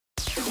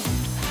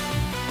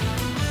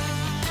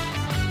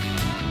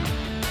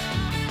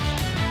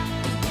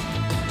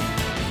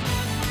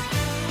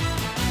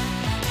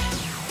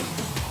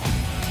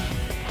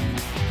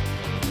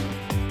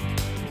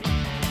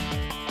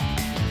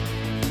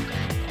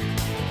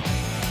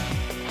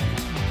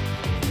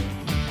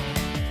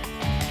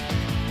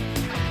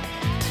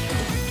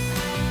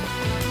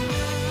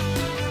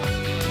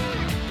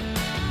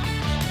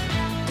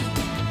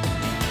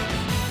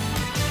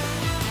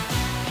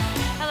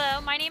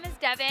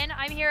Devin.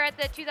 I'm here at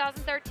the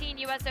 2013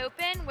 US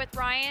Open with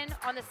Ryan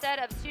on the set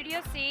of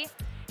Studio C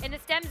in the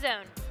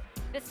STEMZone.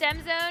 The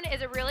STEMZone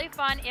is a really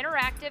fun,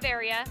 interactive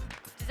area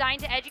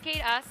designed to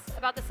educate us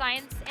about the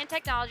science and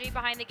technology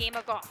behind the game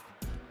of golf.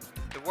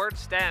 The word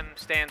STEM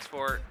stands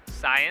for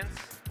science,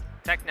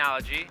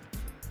 technology,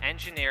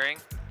 engineering,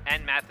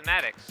 and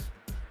mathematics.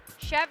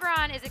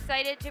 Chevron is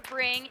excited to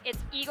bring its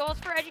Eagles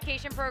for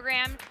Education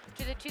program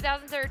to the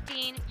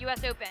 2013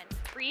 US Open.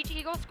 For each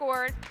Eagle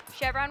scored,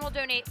 Chevron will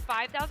donate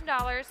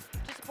 $5,000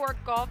 to support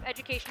golf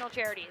educational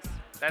charities.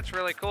 That's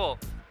really cool.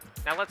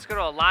 Now let's go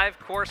to a live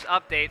course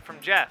update from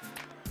Jeff.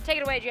 Take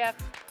it away, Jeff.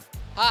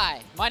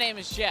 Hi, my name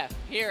is Jeff,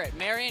 here at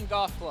Marion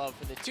Golf Club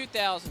for the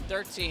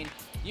 2013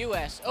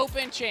 US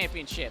Open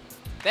Championship.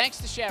 Thanks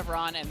to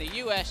Chevron and the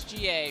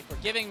USGA for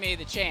giving me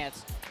the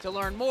chance to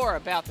learn more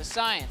about the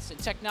science and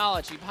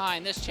technology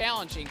behind this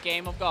challenging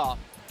game of golf.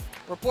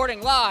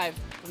 Reporting live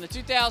from the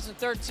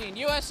 2013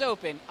 US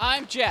Open,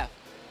 I'm Jeff.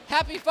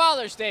 Happy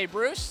Father's Day,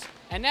 Bruce.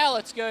 And now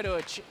let's go to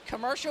a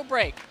commercial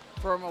break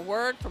for a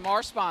word from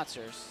our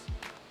sponsors.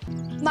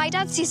 My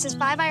dad sees his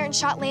 5-iron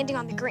shot landing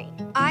on the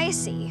green. I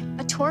see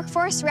a torque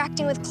force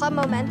reacting with club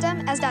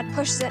momentum as dad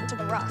pushes it into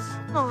the rough.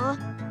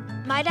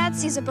 Aw. My dad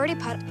sees a birdie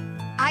putt.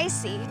 I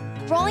see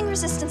rolling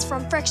resistance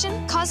from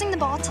friction causing the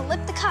ball to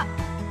lip the cup.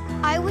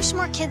 I wish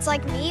more kids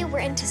like me were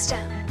into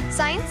STEM.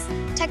 Science,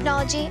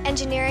 technology,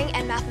 engineering,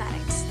 and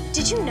mathematics.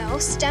 Did you know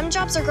STEM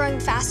jobs are growing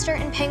faster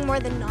and paying more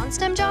than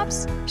non-STEM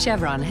jobs?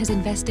 Chevron has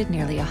invested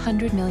nearly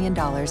 $100 million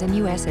in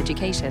U.S.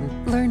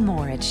 education. Learn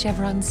more at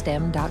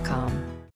chevronstem.com.